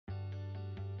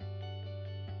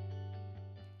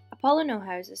Apollo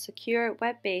KnowHow is a secure,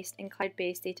 web-based and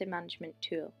cloud-based data management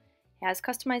tool. It has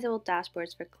customizable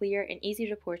dashboards for clear and easy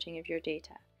reporting of your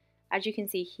data. As you can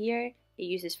see here, it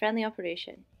uses friendly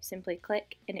operation. You simply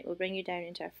click and it will bring you down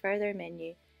into a further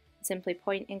menu, and simply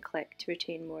point and click to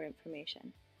retain more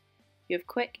information. You have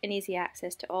quick and easy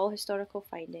access to all historical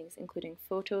findings, including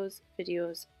photos,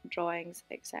 videos, drawings,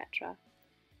 etc.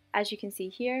 As you can see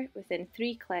here, within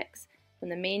 3 clicks from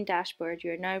the main dashboard,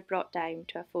 you are now brought down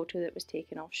to a photo that was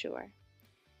taken offshore.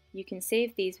 You can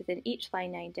save these within each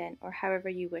line ident or however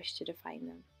you wish to define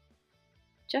them.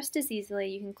 Just as easily,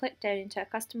 you can click down into a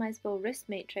customizable risk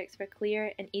matrix for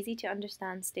clear and easy to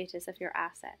understand status of your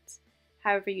assets,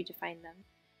 however you define them.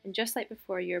 And just like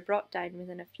before, you are brought down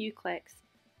within a few clicks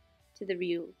to the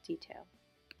real detail.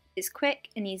 It's quick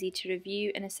and easy to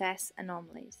review and assess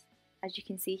anomalies. As you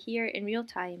can see here, in real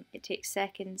time, it takes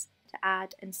seconds to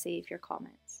add and save your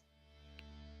comments.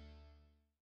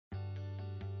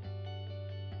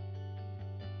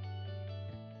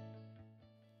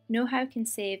 KnowHow can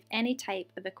save any type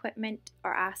of equipment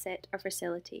or asset or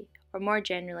facility, or more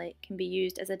generally, can be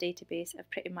used as a database of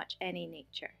pretty much any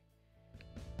nature.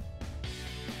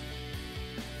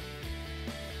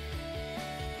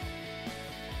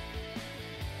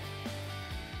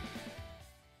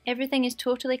 Everything is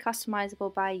totally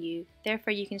customizable by you,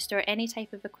 therefore you can store any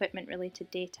type of equipment related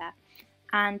data,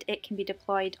 and it can be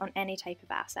deployed on any type of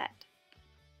asset.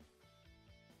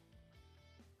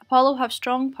 Apollo have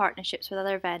strong partnerships with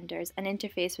other vendors and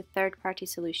interface with third-party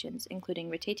solutions, including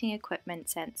rotating equipment,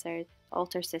 sensors,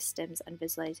 alter systems, and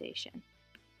visualization.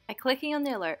 By clicking on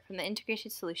the alert from the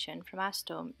integrated solution from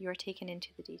Asystom, you are taken into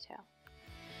the detail.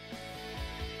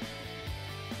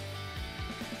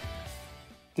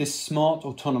 This smart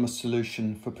autonomous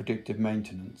solution for predictive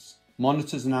maintenance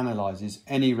monitors and analyses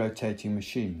any rotating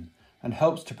machine and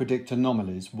helps to predict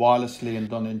anomalies wirelessly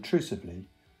and non-intrusively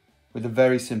with a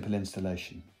very simple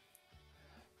installation.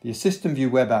 The AsystomView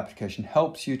web application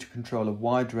helps you to control a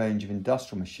wide range of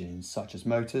industrial machines such as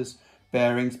motors,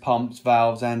 bearings, pumps,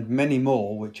 valves and many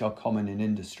more which are common in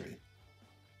industry,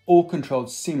 all controlled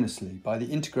seamlessly by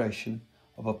the integration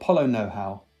of Apollo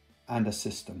KnowHow and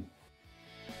Asystom.